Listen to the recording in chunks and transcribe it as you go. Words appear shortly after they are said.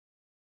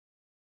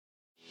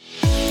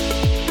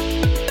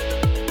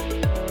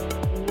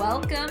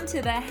Welcome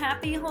to the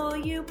Happy Whole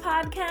You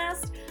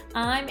podcast.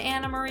 I'm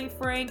Anna Marie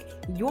Frank,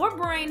 your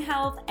brain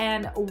health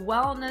and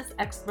wellness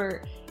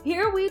expert.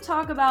 Here we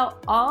talk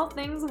about all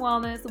things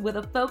wellness with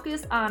a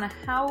focus on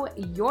how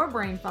your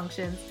brain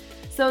functions.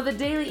 So the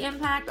daily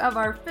impact of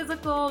our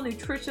physical,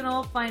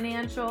 nutritional,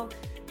 financial,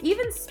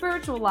 even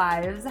spiritual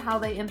lives, how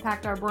they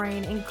impact our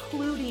brain,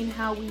 including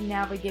how we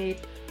navigate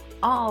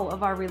all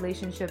of our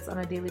relationships on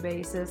a daily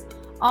basis,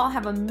 all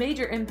have a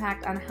major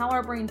impact on how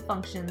our brain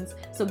functions.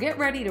 So get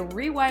ready to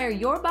rewire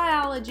your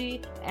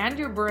biology and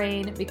your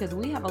brain because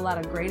we have a lot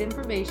of great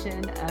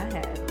information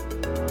ahead.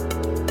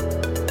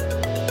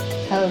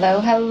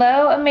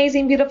 Hello,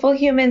 amazing, beautiful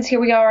humans. Here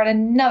we are on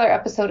another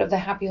episode of the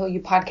Happy Whole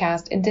You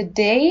podcast. And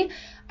today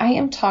I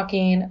am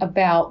talking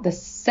about the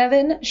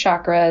 7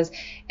 chakras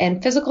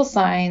and physical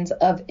signs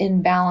of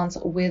imbalance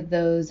with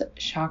those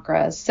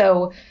chakras.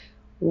 So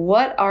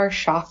what are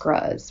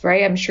chakras,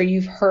 right? I'm sure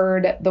you've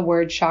heard the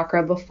word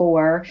chakra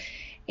before.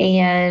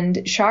 And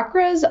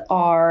chakras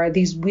are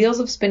these wheels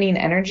of spinning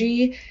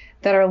energy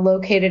that are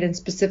located in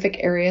specific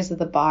areas of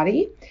the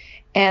body.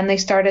 And they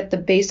start at the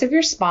base of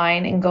your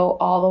spine and go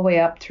all the way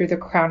up through the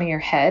crown of your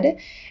head.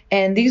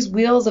 And these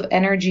wheels of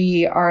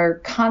energy are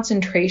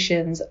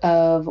concentrations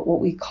of what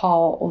we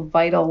call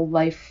vital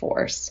life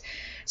force.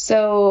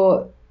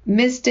 So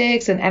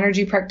mystics and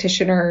energy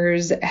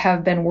practitioners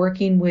have been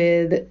working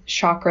with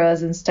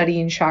chakras and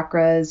studying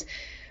chakras,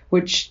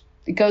 which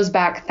goes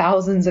back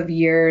thousands of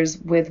years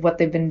with what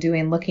they've been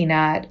doing, looking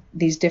at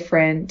these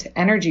different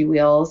energy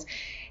wheels.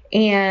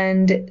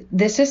 And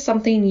this is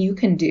something you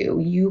can do.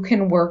 You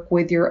can work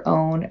with your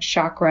own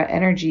chakra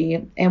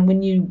energy. And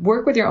when you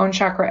work with your own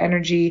chakra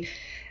energy,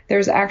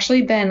 there's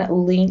actually been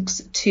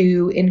links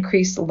to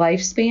increased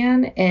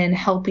lifespan and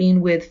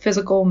helping with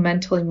physical,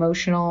 mental,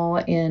 emotional,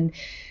 and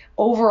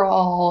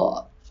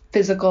overall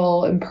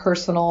physical and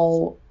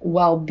personal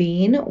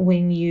well-being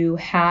when you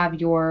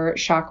have your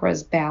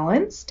chakras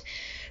balanced.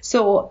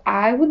 So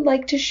I would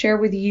like to share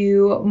with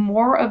you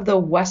more of the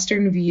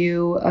Western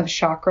view of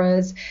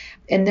chakras.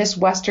 And this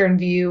Western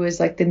view is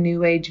like the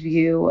New Age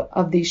view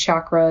of these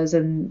chakras,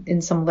 and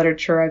in some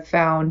literature I've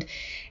found.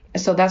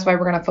 So that's why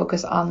we're going to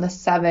focus on the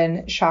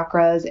 7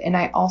 chakras. And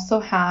I also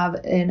have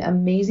an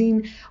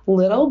amazing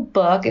little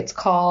book. It's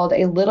called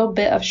A Little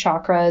Bit of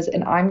Chakras.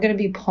 And I'm going to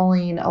be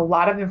pulling a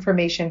lot of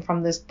information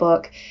from this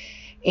book.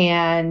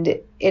 And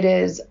it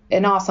is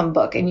an awesome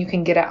book, and you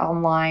can get it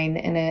online,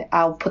 and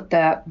I'll put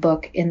that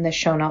book in the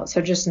show notes.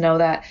 So just know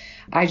that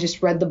I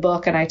just read the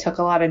book and I took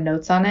a lot of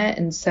notes on it.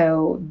 And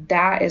so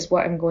that is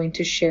what I'm going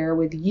to share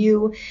with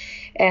you.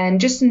 And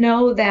just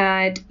know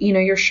that,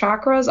 your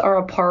chakras are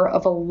a part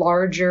of a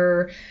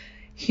larger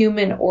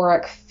human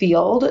auric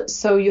field.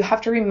 So you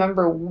have to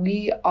remember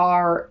we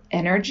are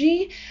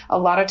energy. A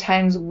lot of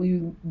times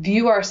we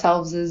view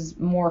ourselves as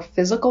more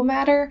physical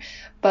matter,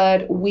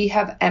 but we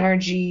have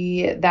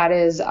energy that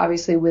is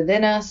obviously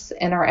within us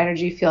and our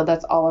energy field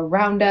that's all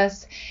around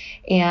us.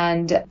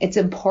 And it's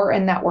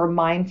important that we're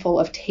mindful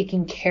of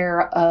taking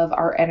care of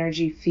our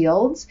energy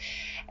fields.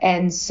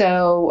 And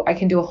so I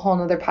can do a whole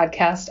nother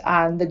podcast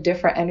on the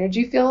different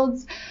energy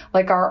fields,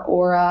 like our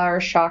aura, our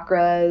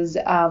chakras,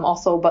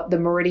 also but the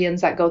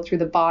meridians that go through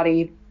the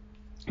body.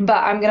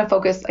 But I'm going to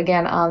focus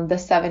again on the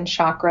 7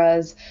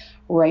 chakras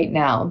right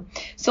now.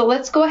 So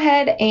let's go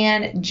ahead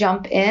and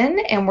jump in,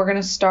 and we're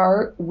going to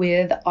start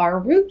with our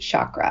root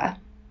chakra.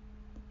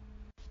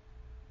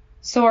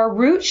 So our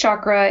root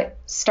chakra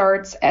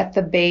starts at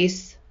the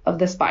base of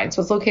the spine.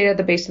 So it's located at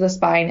the base of the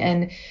spine,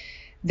 and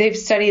they've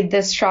studied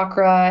this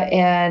chakra,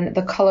 and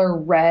the color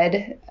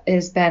red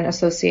has been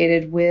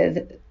associated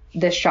with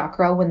this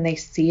chakra when they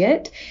see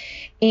it.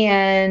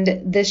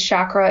 And this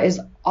chakra is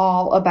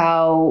all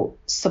about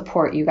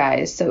support, you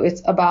guys. So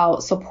it's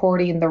about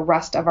supporting the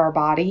rest of our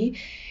body.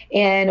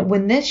 And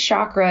when this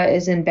chakra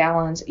is in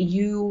balance,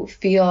 you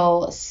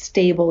feel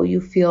stable,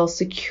 you feel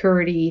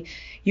security,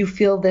 you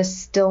feel this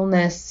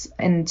stillness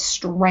and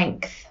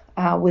strength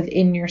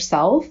within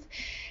yourself.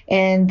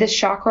 And this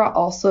chakra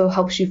also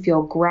helps you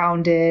feel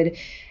grounded,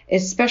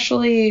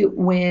 especially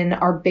when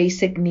our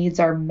basic needs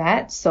are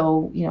met.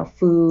 So,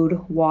 food,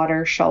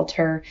 water,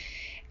 shelter.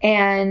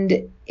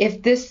 And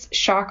if this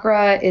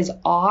chakra is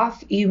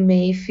off, you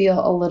may feel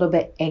a little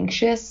bit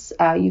anxious.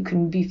 You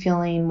can be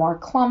feeling more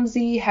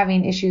clumsy,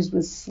 having issues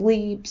with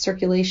sleep,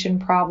 circulation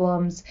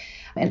problems,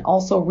 and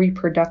also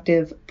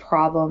reproductive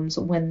problems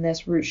when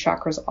this root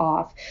chakra is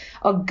off.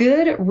 A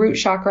good root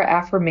chakra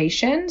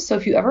affirmation. So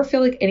if you ever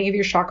feel like any of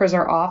your chakras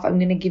are off, I'm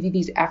going to give you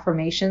these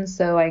affirmations.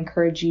 So I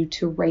encourage you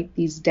to write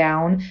these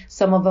down.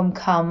 Some of them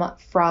come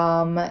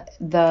from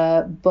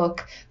the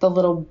book, The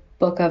Little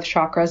Book of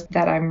Chakras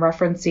that I'm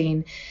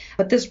referencing.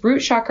 But this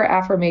root chakra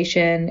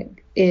affirmation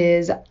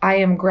is, I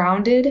am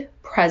grounded,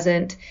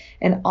 present,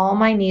 and all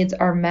my needs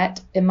are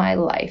met in my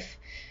life.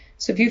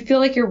 So if you feel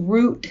like your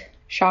root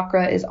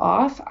chakra is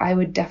off, I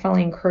would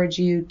definitely encourage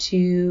you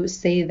to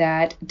say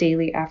that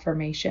daily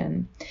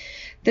affirmation.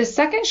 The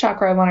second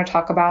chakra I want to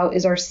talk about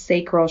is our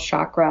sacral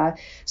chakra.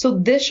 So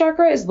this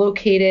chakra is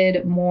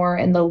located more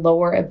in the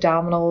lower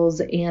abdominals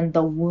and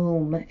the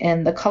womb.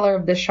 And the color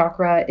of this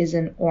chakra is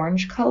an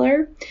orange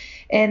color.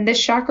 And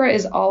this chakra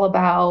is all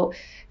about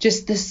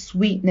just the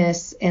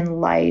sweetness in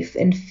life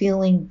and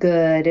feeling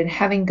good and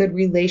having good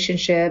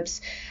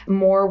relationships,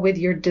 more with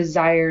your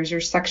desires,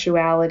 your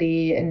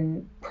sexuality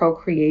and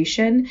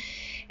procreation.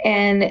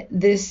 And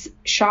this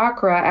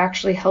chakra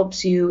actually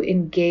helps you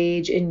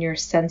engage in your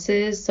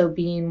senses. So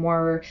being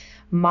more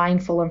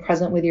mindful and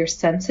present with your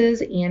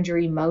senses and your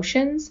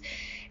emotions.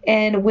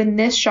 And when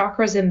this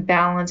chakra is in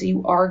balance,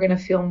 you are going to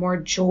feel more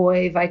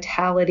joy,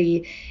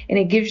 vitality, and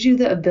it gives you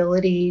the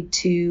ability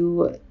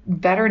to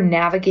better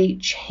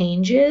navigate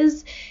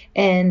changes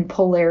and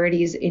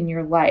polarities in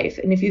your life.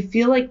 And if you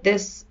feel like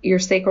your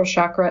sacral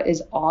chakra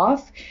is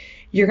off,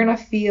 you're going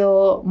to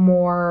feel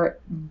more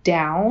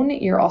down.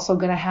 You're also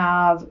going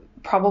to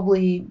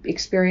probably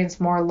experience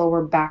more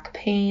lower back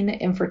pain,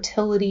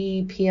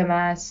 infertility,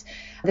 PMS.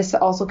 This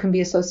also can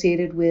be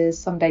associated with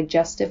some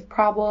digestive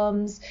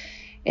problems,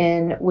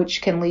 and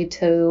which can lead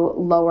to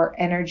lower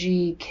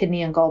energy,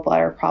 kidney and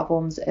gallbladder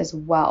problems as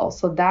well.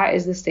 So that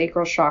is the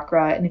sacral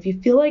chakra. And if you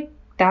feel like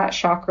that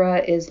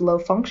chakra is low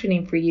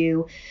functioning for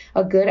you,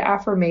 a good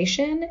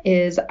affirmation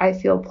is, I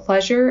feel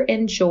pleasure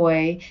and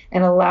joy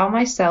and allow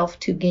myself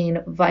to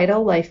gain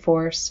vital life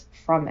force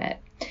from it.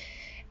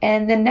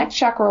 And the next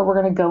chakra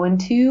we're going to go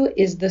into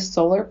is the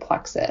solar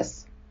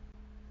plexus.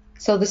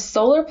 So the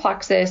solar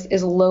plexus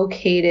is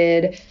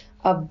located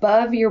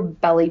above your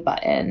belly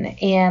button,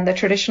 and the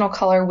traditional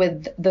color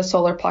with the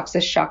solar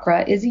plexus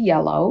chakra is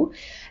yellow.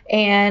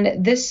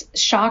 And this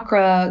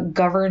chakra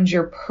governs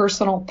your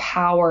personal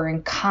power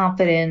and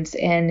confidence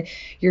and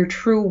your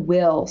true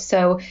will.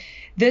 So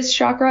this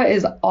chakra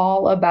is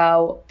all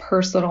about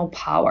personal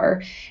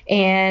power,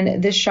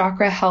 and this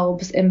chakra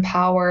helps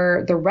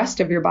empower the rest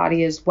of your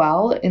body as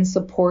well and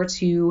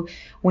supports you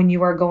when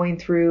you are going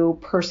through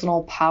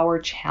personal power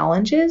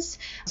challenges.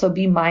 So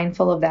be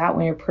mindful of that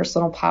when your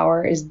personal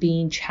power is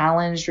being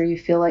challenged or you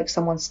feel like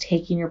someone's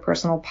taking your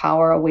personal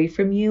power away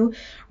from you.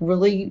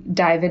 Really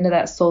dive into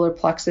that solar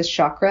plexus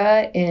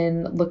chakra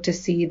and look to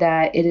see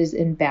that it is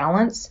in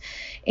balance.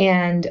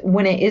 And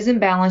when it is in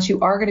balance,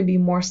 you are going to be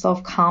more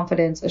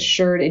self-confidence,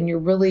 assured, and you're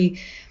really,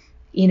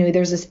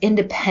 there's this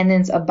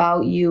independence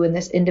about you and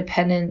this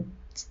independence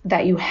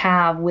that you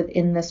have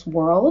within this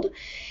world.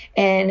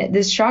 And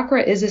this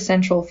chakra is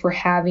essential for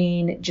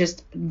having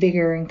just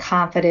vigor and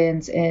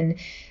confidence and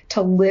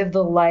to live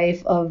the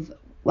life of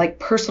like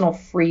personal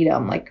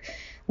freedom, like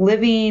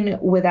living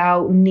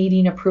without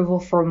needing approval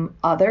from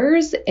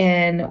others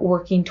and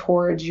working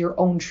towards your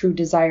own true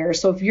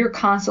desires. So if you're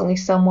constantly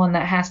someone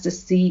that has to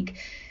seek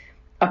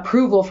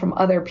approval from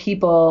other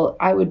people,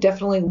 I would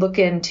definitely look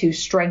into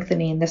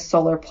strengthening the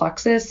solar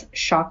plexus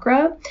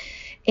chakra.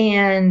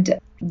 And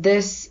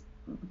this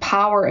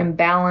power and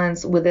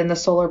balance within the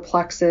solar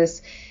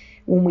plexus,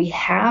 when we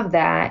have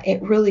that,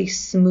 it really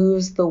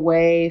smooths the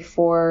way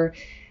for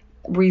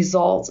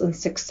results and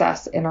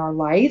success in our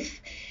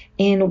life.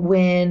 And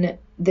when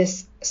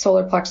this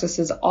solar plexus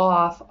is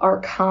off,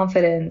 our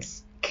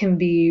confidence can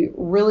be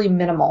really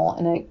minimal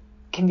and it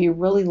can be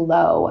really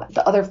low.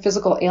 The other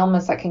physical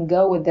ailments that can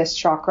go with this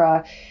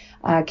chakra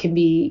can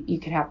be, you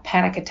can have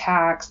panic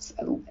attacks,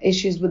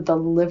 issues with the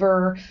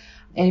liver.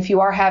 And if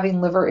you are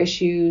having liver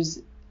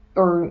issues,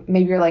 or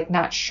maybe you're like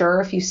not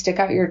sure, if you stick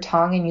out your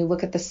tongue and you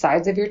look at the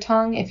sides of your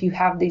tongue, if you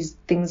have these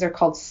things, they're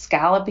called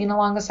scalloping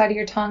along the side of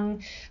your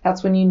tongue,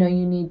 that's when you know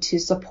you need to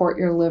support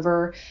your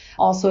liver.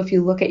 Also, if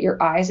you look at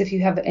your eyes, if you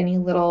have any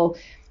little,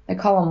 I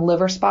call them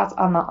liver spots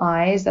on the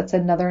eyes, that's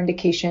another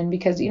indication,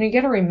 because you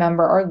got to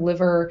remember our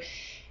liver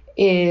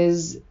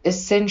is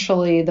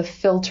essentially the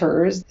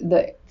filters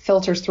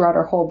throughout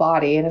our whole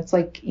body. And it's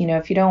like,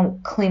 if you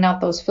don't clean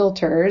out those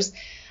filters,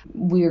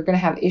 we're going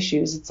to have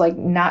issues. It's like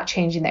not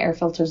changing the air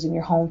filters in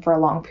your home for a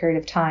long period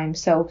of time.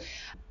 So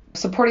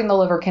supporting the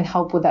liver can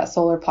help with that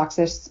solar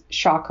plexus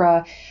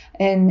chakra.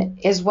 And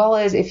as well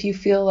as if you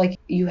feel like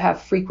you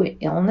have frequent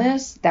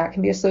illness, that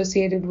can be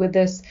associated with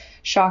this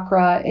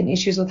chakra, and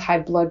issues with high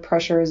blood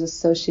pressure is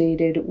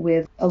associated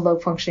with a low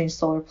functioning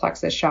solar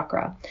plexus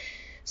chakra.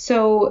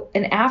 So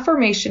an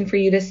affirmation for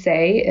you to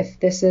say, if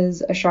this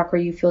is a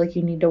chakra you feel like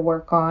you need to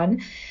work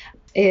on,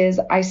 is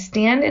I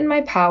stand in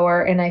my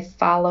power and I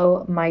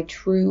follow my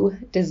true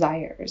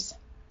desires.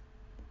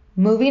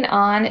 Moving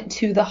on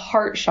to the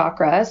heart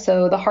chakra.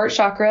 So the heart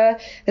chakra,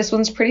 this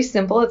one's pretty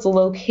simple. It's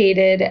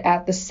located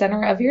at the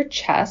center of your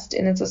chest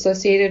and it's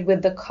associated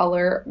with the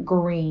color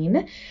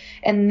green.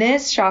 And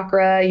this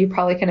chakra, you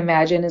probably can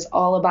imagine, is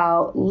all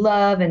about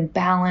love and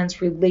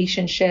balance,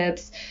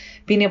 relationships,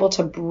 being able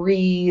to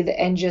breathe,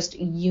 and just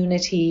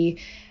unity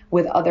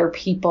with other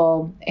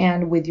people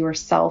and with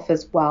yourself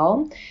as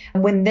well.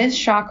 And when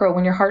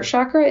your heart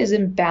chakra is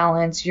in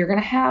balance, you're going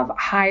to have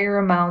higher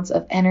amounts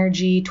of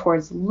energy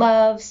towards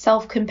love,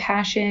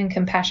 self-compassion,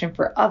 compassion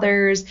for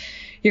others.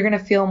 You're going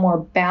to feel more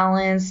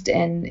balanced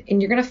and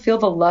you're going to feel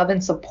the love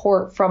and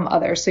support from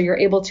others. So you're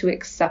able to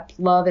accept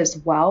love as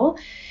well.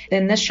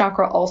 And this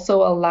chakra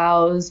also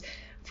allows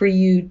for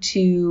you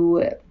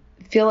to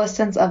feel a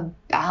sense of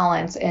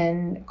balance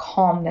and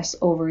calmness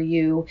over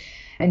you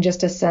and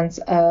just a sense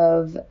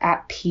of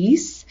at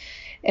peace.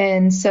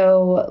 And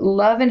so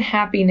love and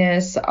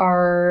happiness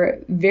are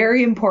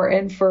very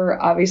important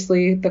for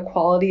obviously the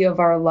quality of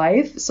our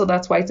life. So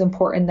that's why it's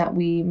important that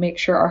we make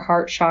sure our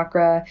heart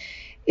chakra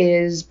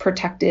is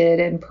protected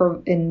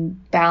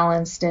and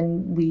balanced,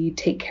 and we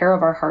take care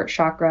of our heart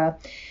chakra.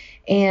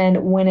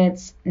 And when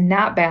it's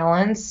not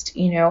balanced,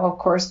 of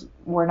course,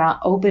 we're not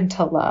open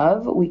to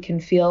love. We can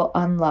feel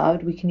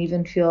unloved. We can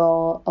even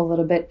feel a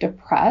little bit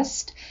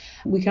depressed.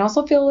 We can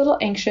also feel a little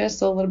anxious,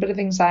 so a little bit of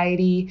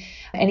anxiety.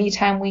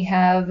 Anytime we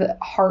have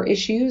heart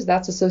issues,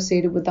 that's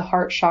associated with the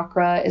heart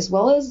chakra, as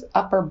well as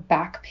upper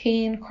back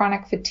pain,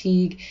 chronic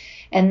fatigue.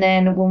 And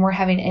then when we're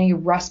having any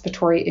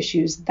respiratory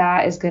issues,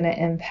 that is going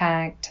to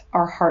impact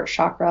our heart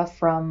chakra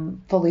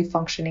from fully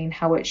functioning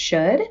how it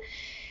should.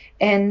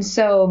 And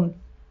so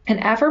an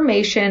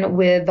affirmation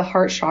with the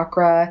heart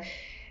chakra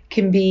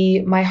can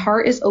be, my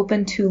heart is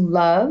open to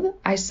love.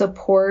 I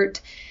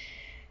support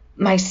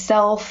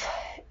myself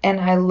and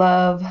I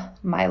love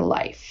my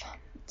life.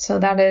 So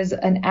that is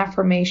an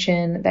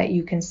affirmation that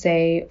you can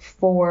say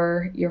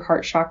for your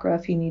heart chakra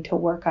if you need to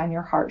work on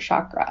your heart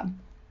chakra.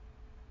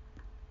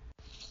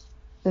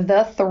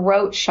 The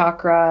throat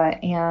chakra,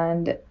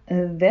 and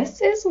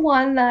this is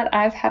one that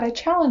I've had a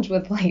challenge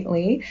with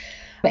lately.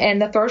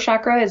 And the throat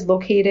chakra is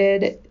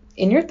located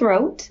in your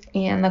throat,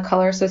 and the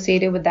color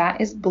associated with that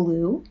is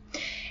blue.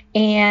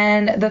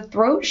 And the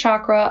throat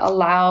chakra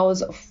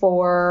allows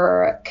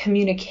for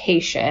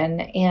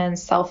communication and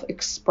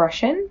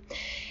self-expression.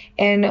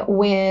 And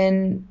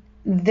when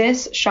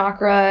this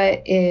chakra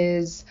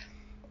is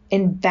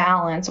in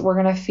balance, we're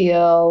going to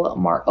feel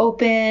more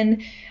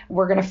open.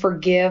 We're going to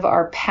forgive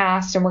our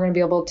past, and we're going to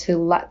be able to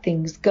let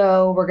things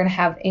go. We're going to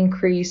have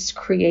increased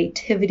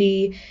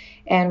creativity,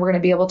 and we're going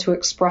to be able to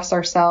express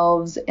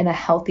ourselves in a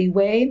healthy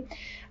way.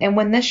 And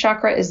when this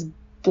chakra is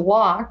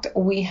blocked,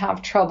 we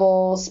have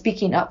trouble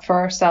speaking up for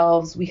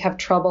ourselves. We have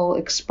trouble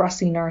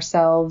expressing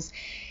ourselves.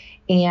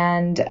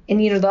 And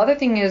the other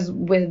thing is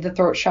with the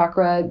throat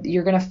chakra,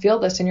 you're going to feel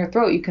this in your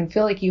throat. You can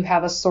feel like you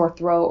have a sore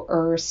throat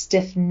or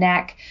stiff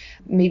neck.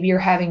 Maybe you're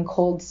having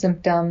cold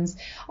symptoms.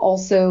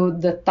 Also,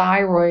 the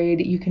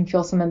thyroid, you can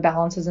feel some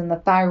imbalances in the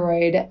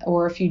thyroid,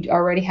 or if you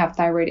already have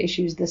thyroid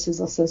issues, this is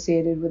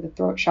associated with the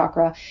throat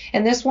chakra.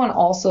 And this one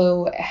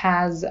also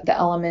has the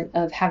element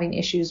of having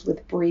issues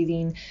with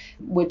breathing,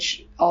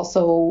 which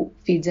also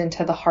feeds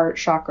into the heart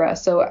chakra.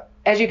 So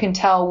as you can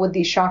tell with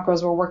these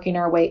chakras, we're working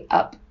our way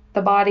up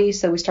the body.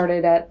 So we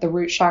started at the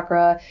root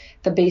chakra,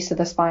 the base of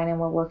the spine, and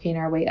we're working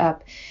our way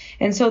up.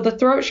 And so the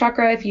throat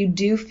chakra, if you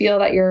do feel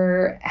that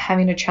you're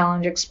having a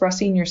challenge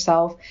expressing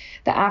yourself,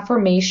 the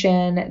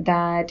affirmation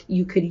that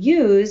you could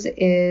use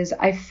is,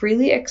 I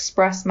freely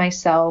express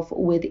myself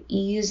with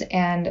ease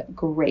and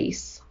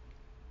grace.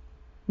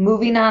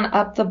 Moving on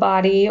up the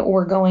body,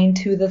 we're going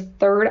to the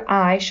third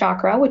eye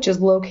chakra, which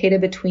is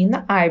located between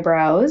the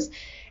eyebrows.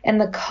 And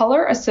the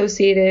color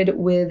associated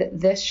with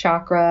this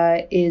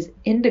chakra is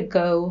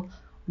indigo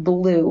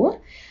blue.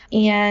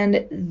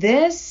 And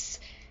this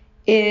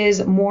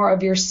is more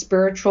of your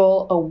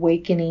spiritual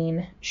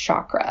awakening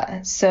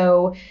chakra.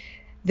 So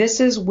this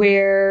is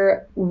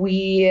where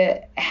we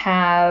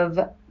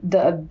have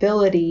the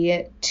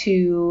ability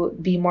to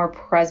be more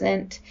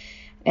present.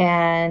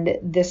 And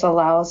this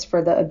allows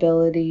for the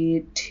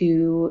ability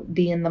to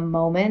be in the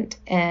moment.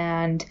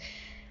 And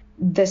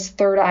this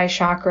third eye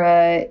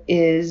chakra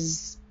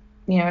is,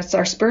 it's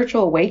our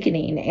spiritual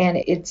awakening, and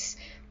it's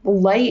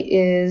light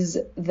is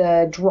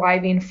the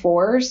driving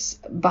force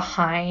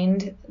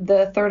behind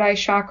the third eye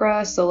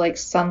chakra. So like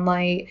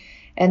sunlight,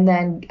 and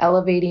then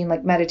elevating,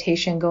 like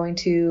meditation, going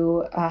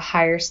to a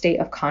higher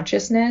state of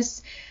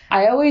consciousness.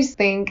 I always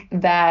think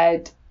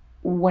that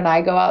when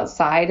I go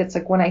outside, it's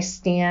like when I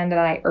stand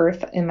and I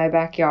earth in my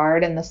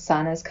backyard and the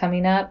sun is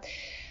coming up,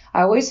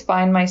 I always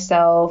find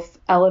myself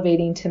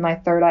elevating to my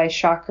third eye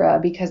chakra,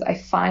 because I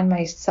find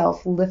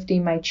myself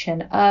lifting my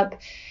chin up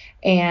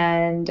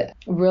and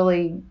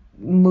really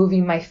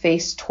moving my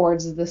face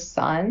towards the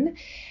sun.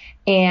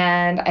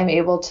 And I'm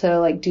able to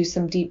like do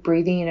some deep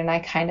breathing, and I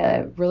kind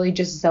of really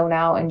just zone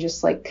out and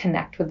just like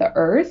connect with the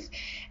earth.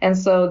 And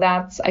so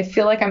I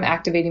feel like I'm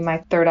activating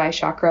my third eye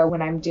chakra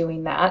when I'm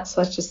doing that.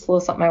 So that's just a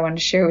little something I wanted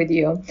to share with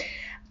you.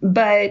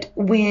 But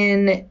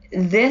when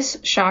this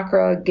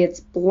chakra gets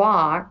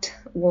blocked,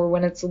 or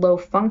when it's low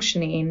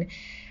functioning,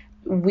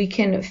 we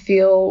can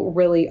feel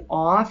really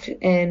off,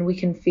 and we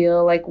can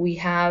feel like we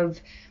have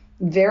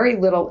very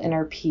little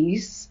inner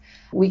peace.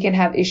 We can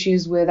have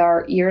issues with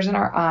our ears and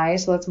our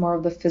eyes. So that's more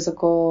of the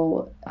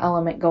physical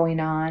element going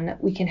on.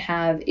 We can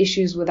have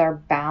issues with our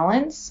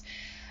balance.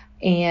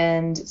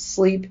 and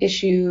sleep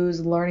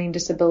issues, learning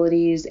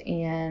disabilities,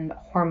 and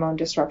hormone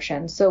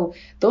disruption. So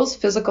those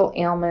physical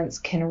ailments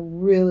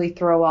can really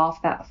throw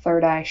off that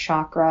third eye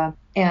chakra.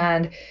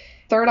 And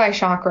third eye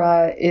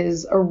chakra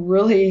is all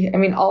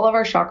of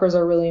our chakras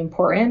are really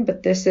important,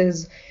 but this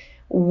is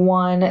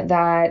one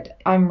that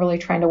I'm really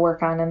trying to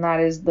work on, and that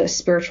is the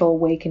spiritual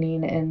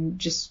awakening and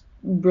just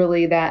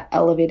really that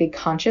elevated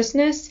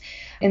consciousness.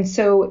 And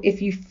so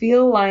if you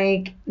feel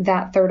like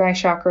that third eye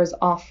chakra is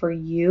off for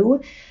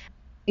you,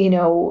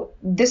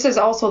 this is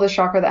also the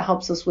chakra that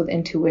helps us with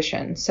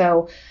intuition.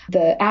 So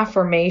the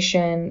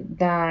affirmation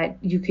that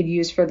you could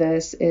use for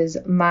this is,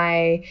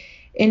 my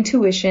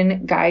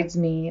intuition guides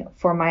me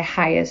for my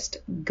highest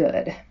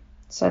good.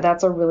 So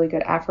that's a really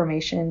good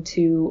affirmation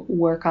to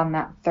work on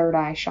that third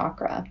eye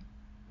chakra.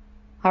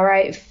 All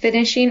right,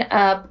 finishing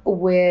up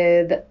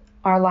with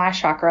our last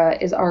chakra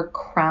is our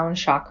crown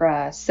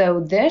chakra. So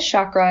this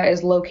chakra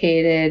is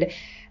located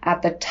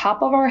at the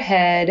top of our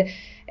head.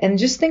 And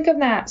just think of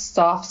that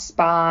soft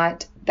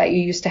spot that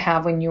you used to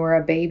have when you were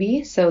a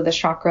baby. So the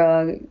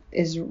chakra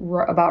is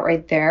about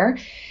right there.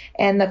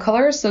 And the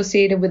color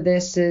associated with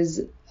this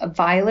is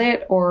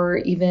violet or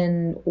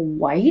even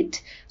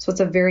white. So it's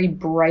a very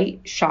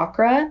bright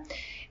chakra.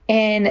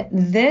 And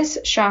this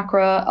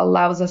chakra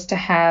allows us to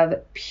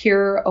have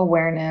pure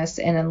awareness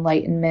and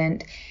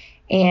enlightenment.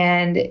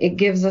 And it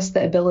gives us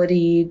the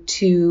ability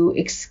to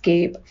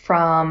escape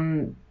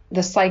from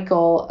the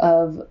cycle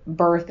of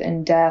birth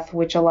and death,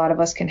 which a lot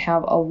of us can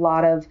have a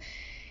lot of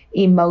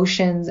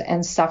emotions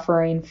and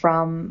suffering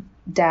from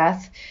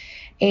death.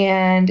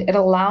 And it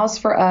allows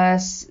for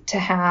us to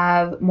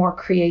have more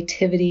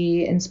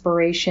creativity,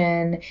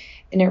 inspiration,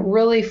 and it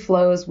really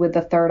flows with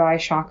the third eye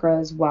chakra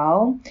as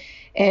well.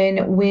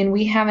 And when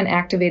we have an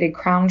activated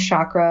crown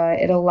chakra,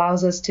 it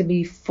allows us to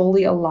be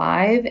fully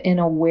alive and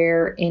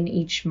aware in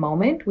each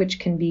moment, which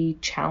can be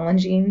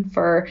challenging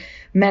for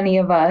many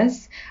of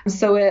us.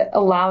 So it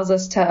allows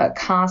us to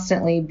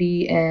constantly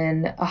be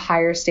in a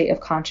higher state of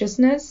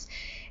consciousness.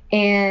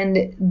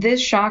 And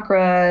this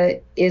chakra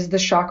is the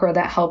chakra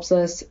that helps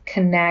us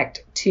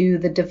connect to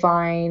the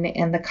divine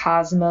and the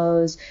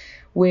cosmos,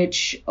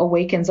 which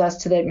awakens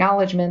us to the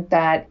acknowledgement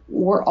that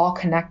we're all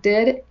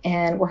connected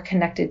and we're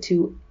connected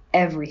to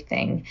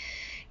everything.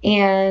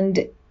 And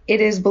it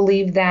is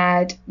believed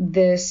that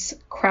this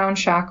crown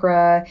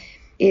chakra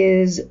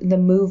is the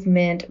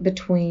movement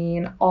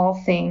between all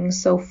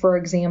things. So for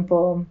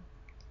example,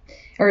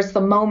 or it's the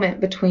moment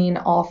between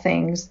all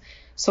things.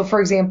 So for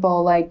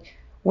example, like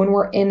when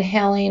we're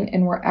inhaling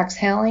and we're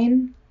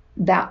exhaling,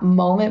 that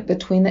moment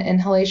between the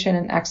inhalation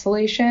and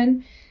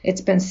exhalation,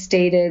 it's been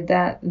stated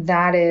that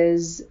that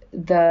is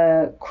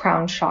the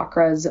crown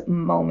chakra's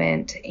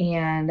moment.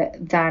 And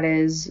that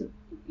is,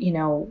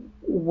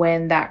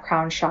 when that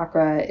crown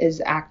chakra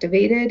is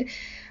activated.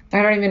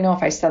 I don't even know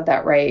if I said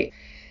that right.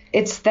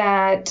 It's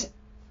that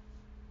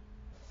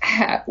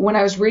when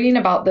I was reading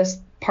about this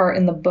part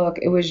in the book,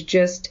 it was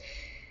just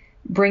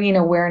bringing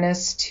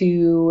awareness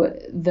to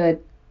the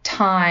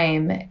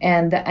time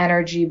and the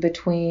energy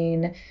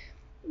between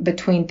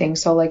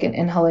things. So like an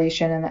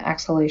inhalation and the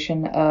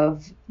exhalation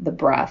of the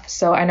breath.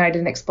 So I know I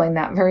didn't explain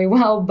that very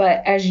well,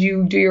 but as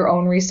you do your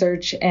own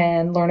research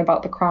and learn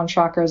about the crown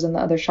chakras and the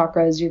other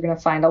chakras, you're going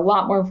to find a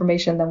lot more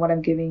information than what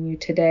I'm giving you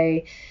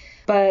today.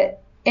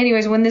 But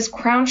anyways, when this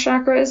crown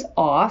chakra is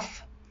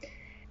off,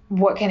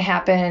 what can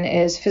happen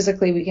is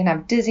physically we can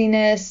have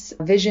dizziness,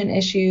 vision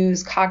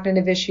issues,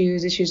 cognitive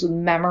issues with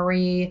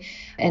memory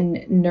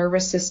and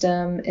nervous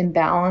system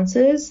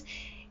imbalances.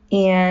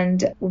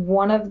 And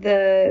one of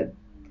the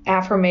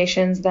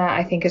affirmations that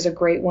I think is a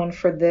great one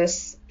for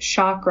this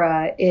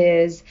chakra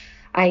is,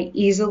 I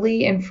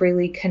easily and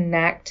freely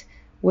connect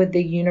with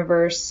the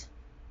universe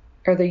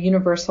or the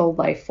universal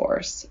life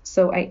force.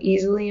 So I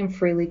easily and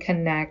freely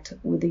connect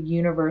with the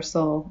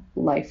universal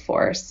life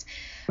force.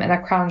 And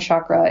that crown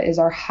chakra is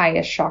our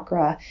highest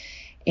chakra.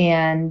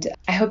 And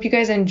I hope you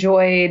guys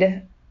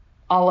enjoyed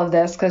all of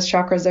this, because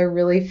chakras are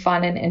really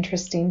fun and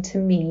interesting to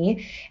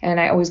me. And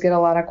I always get a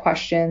lot of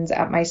questions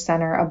at my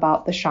center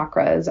about the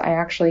chakras.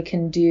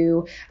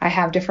 I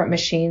have different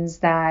machines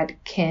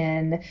that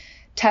can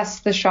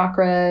test the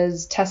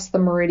chakras, test the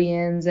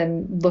meridians,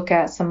 and look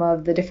at some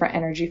of the different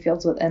energy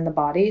fields within the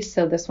body.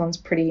 So this one's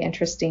pretty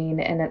interesting,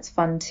 and it's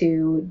fun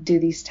to do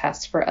these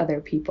tests for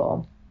other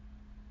people.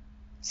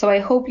 So I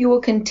hope you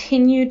will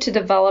continue to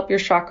develop your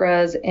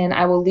chakras, and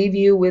I will leave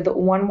you with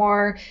one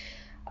more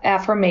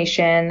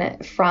affirmation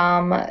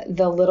from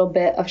the Little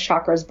Bit of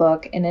Chakras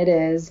book, and it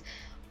is,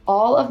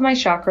 all of my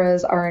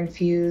chakras are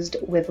infused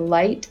with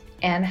light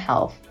and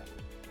health.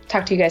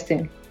 Talk to you guys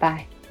soon.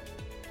 Bye.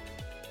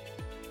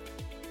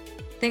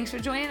 Thanks for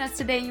joining us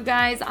today, you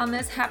guys, on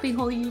this Happy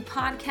Whole You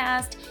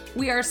podcast.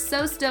 We are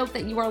so stoked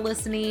that you are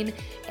listening.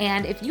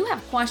 And if you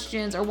have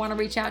questions or want to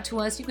reach out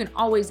to us, you can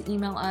always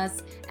email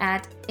us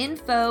at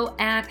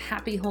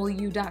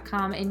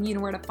info@happywholeyou.com. And you know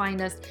where to find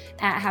us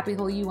at Happy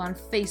Whole You on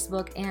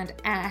Facebook and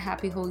at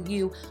Happy Whole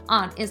You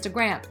on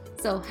Instagram.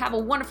 So have a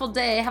wonderful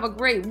day, have a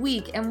great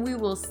week, and we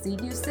will see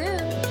you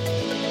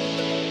soon.